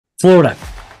Florida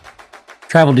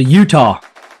traveled to Utah.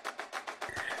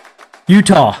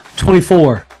 Utah,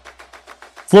 24.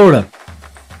 Florida,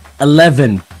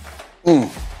 11.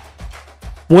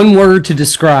 One word to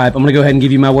describe. I'm going to go ahead and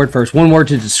give you my word first. One word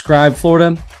to describe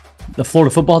Florida, the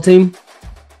Florida football team,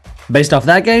 based off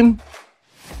that game,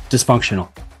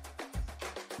 dysfunctional.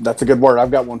 That's a good word.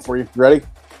 I've got one for you. Ready?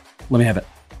 Let me have it.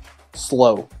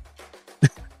 Slow.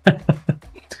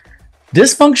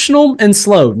 Dysfunctional and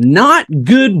slow. Not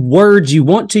good words you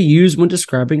want to use when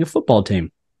describing a football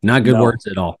team. Not good words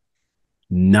at all.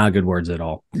 Not good words at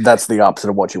all. That's the opposite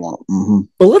of what you want. Mm-hmm.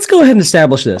 But let's go ahead and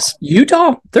establish this.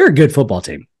 Utah, they're a good football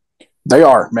team. They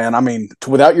are, man. I mean,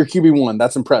 without your QB1,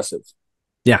 that's impressive.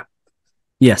 Yeah.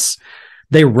 Yes.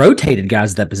 They rotated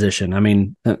guys at that position. I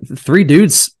mean, three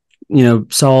dudes,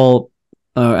 saw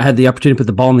had the opportunity to put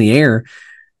the ball in the air,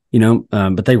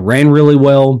 but they ran really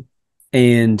well,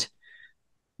 and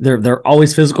they're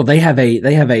always physical. They have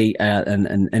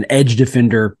an edge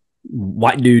defender,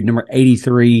 white dude, number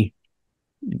 83.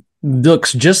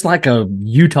 Looks just like a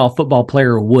Utah football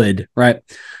player would, right?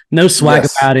 No swag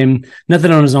about him,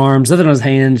 nothing on his arms, nothing on his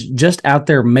hands, just out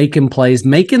there making plays,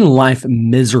 making life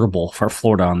miserable for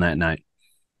Florida on that night.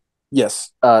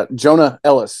 Yes. Jonah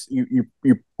Ellis, you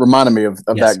reminded me of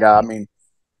that guy. I mean,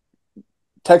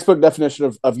 textbook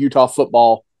definition of Utah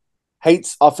football,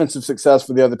 hates offensive success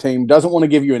for the other team, doesn't want to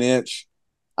give you an inch.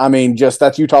 I mean, just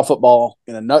that's Utah football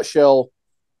in a nutshell.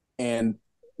 And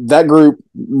that group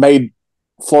made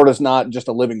Florida's not just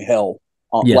a living hell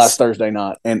on last Thursday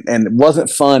night. And it wasn't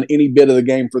fun any bit of the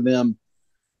game for them.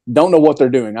 Don't know what they're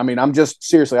doing. I mean, I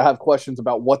have questions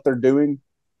about what they're doing.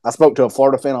 I spoke to a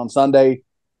Florida fan on Sunday,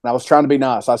 and I was trying to be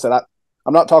nice. I said,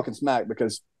 I'm not talking smack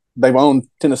because they've owned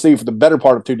Tennessee for the better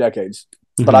part of 2 decades,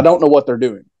 but I don't know what they're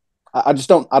doing. I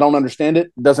don't understand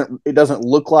it. It doesn't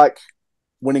look like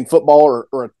winning football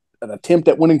or an attempt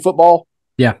at winning football.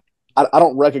 Yeah. I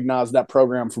don't recognize that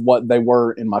program for what they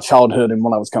were in my childhood and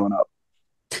when I was coming up.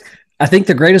 I think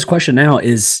the greatest question now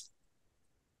is,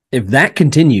 if that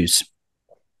continues,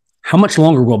 how much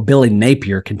longer will Billy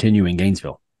Napier continue in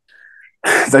Gainesville?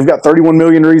 They've got 31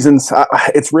 million reasons.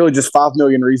 It's really just 5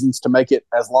 million reasons to make it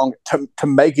to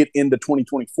make it into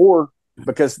 2024,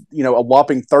 because a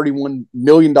whopping $31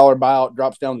 million buyout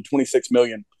drops down to 26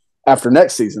 million after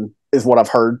next season is what I've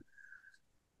heard.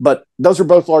 But those are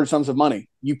both large sums of money.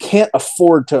 You can't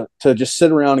afford to just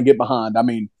sit around and get behind. I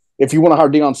mean, if you want to hire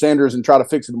Deion Sanders and try to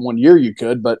fix it in 1 year, you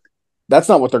could, but that's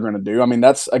not what they're going to do. I mean,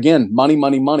 that's, again, money,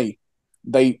 money, money.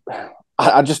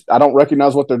 I don't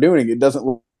recognize what they're doing. It doesn't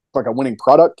look like a winning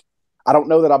product. I don't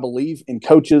know that I believe in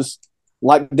coaches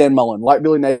like Dan Mullen, like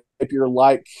Billy Napier,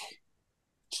 like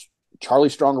Charlie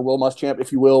Strong or Will Muschamp,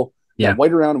 if you will. Yeah.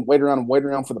 Wait around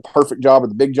for the perfect job or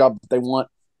the big job that they want.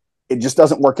 It just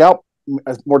doesn't work out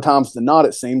more times than not,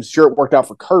 it seems. Sure, it worked out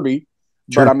for Kirby,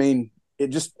 but I mean,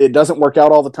 it doesn't work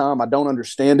out all the time. I don't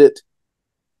understand it.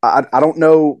 I don't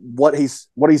know what he's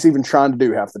even trying to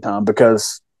do half the time,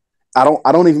 because I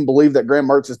don't even believe that Graham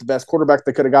Mertz is the best quarterback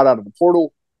they could have got out of the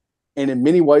portal. And in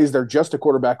many ways, they're just a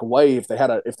quarterback away. If they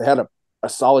had a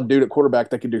solid dude at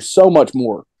quarterback, they could do so much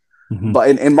more. Mm-hmm. But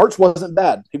and Mertz wasn't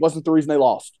bad. He wasn't the reason they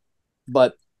lost,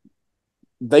 but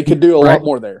they could do a lot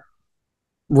more there.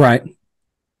 Right.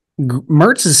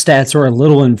 Mertz's stats are a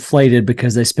little inflated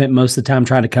because they spent most of the time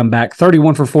trying to come back.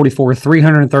 31 for 44,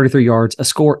 333 yards, a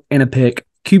score and a pick.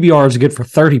 QBR is good for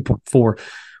 30.4,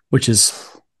 which is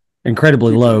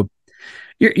incredibly low.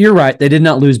 You're right. They did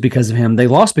not lose because of him. They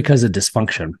lost because of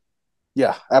dysfunction.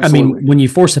 Yeah, absolutely. I mean, when you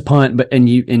force a punt,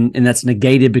 and that's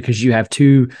negated because you have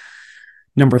 2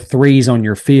 number 3s on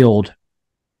your field,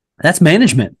 that's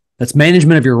management. That's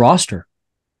management of your roster.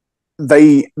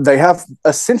 They have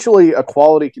essentially a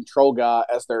quality control guy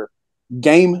as their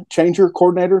game changer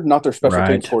coordinator, not their special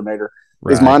teams coordinator.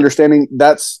 Is my understanding.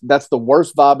 That's the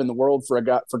worst vibe in the world for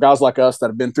guys like us that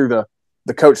have been through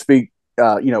the coach speak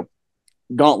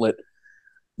gauntlet.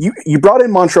 You brought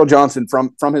in Montrell Johnson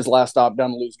from his last stop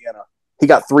down in Louisiana. He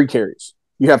got 3 carries.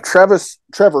 You have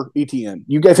Trevor Etienne.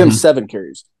 You gave him 7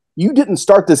 carries. You didn't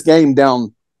start this game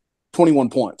down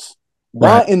 21 points.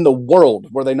 Why in the world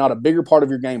were they not a bigger part of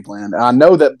your game plan? And I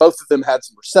know that both of them had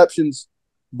some receptions,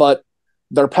 but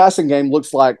their passing game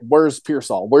looks like, where's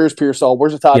Pearsall? Where's Pearsall?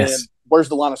 Where's the tight end? Where's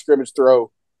the line of scrimmage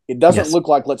throw? It doesn't look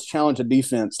like let's challenge a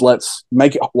defense. Let's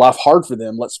make life hard for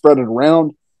them. Let's spread it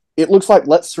around. It looks like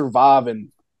let's survive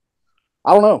and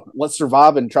let's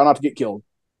survive and try not to get killed.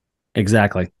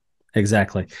 Exactly.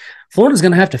 Florida's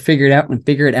going to have to figure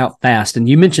it out fast. And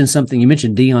you mentioned something. You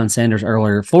mentioned Deion Sanders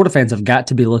earlier. Florida fans have got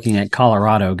to be looking at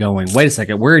Colorado going, wait a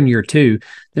second, we're in year 2.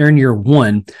 They're in year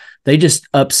 1. They just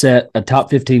upset a top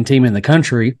 15 team in the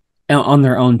country, on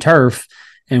their own turf.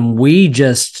 And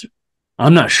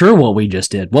I'm not sure what we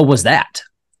just did. What was that?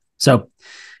 So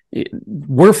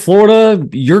we're Florida,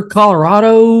 you're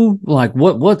Colorado. Like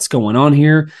what's going on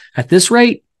here? At this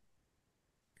rate,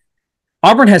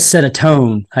 Auburn has set a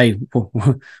tone. Hey,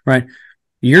 right.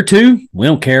 Year 2, we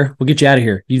don't care. We'll get you out of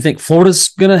here. You think Florida's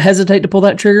going to hesitate to pull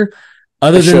that trigger?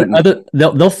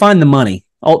 They'll find the money.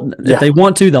 If they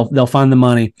want to, they'll find the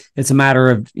money. It's a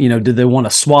matter of, do they want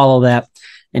to swallow that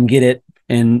and get it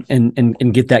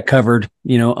and get that covered,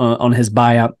 on his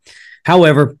buyout.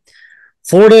 However,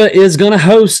 Florida is going to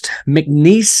host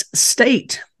McNeese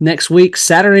State next week,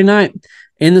 Saturday night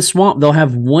in the Swamp. They'll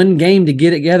have one game to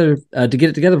get it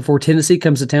together before Tennessee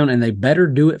comes to town, and they better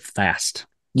do it fast.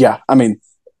 Yeah, I mean,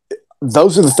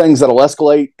 those are the things that'll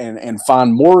escalate and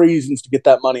find more reasons to get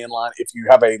that money in line. If you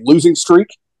have a losing streak,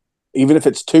 even if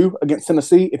it's 2 against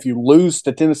Tennessee, if you lose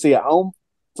to Tennessee at home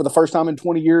for the first time in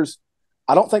 20 years,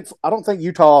 I don't think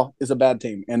Utah is a bad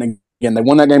team. And again, they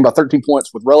won that game by 13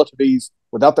 points with relative ease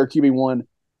without their QB1.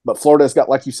 But Florida's got,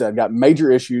 like you said, got major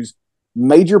issues,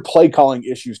 major play calling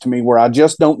issues to me where I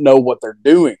just don't know what they're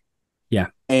doing. Yeah.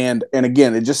 And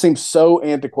again, it just seems so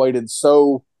antiquated,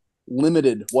 so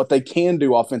limited what they can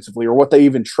do offensively or what they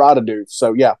even try to do.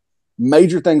 So yeah,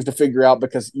 major things to figure out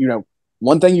because,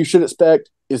 one thing you should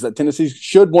expect is that Tennessee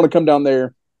should want to come down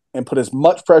there and put as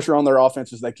much pressure on their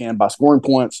offense as they can by scoring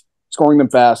points, scoring them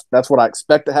fast. That's what I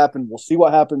expect to happen. We'll see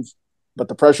what happens, but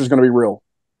the pressure is going to be real.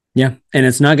 Yeah, and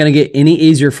it's not going to get any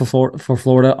easier for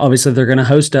Florida. Obviously, they're going to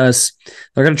host us.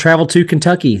 They're going to travel to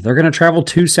Kentucky. They're going to travel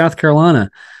to South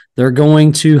Carolina. They're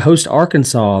going to host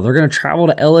Arkansas. They're going to travel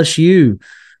to LSU.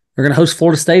 They're going to host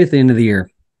Florida State at the end of the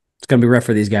year. It's going to be rough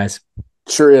for these guys.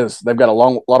 Sure is. They've got a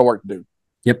lot of work to do.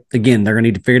 Yep. Again, they're going to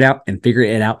need to figure it out and figure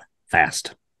it out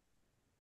fast.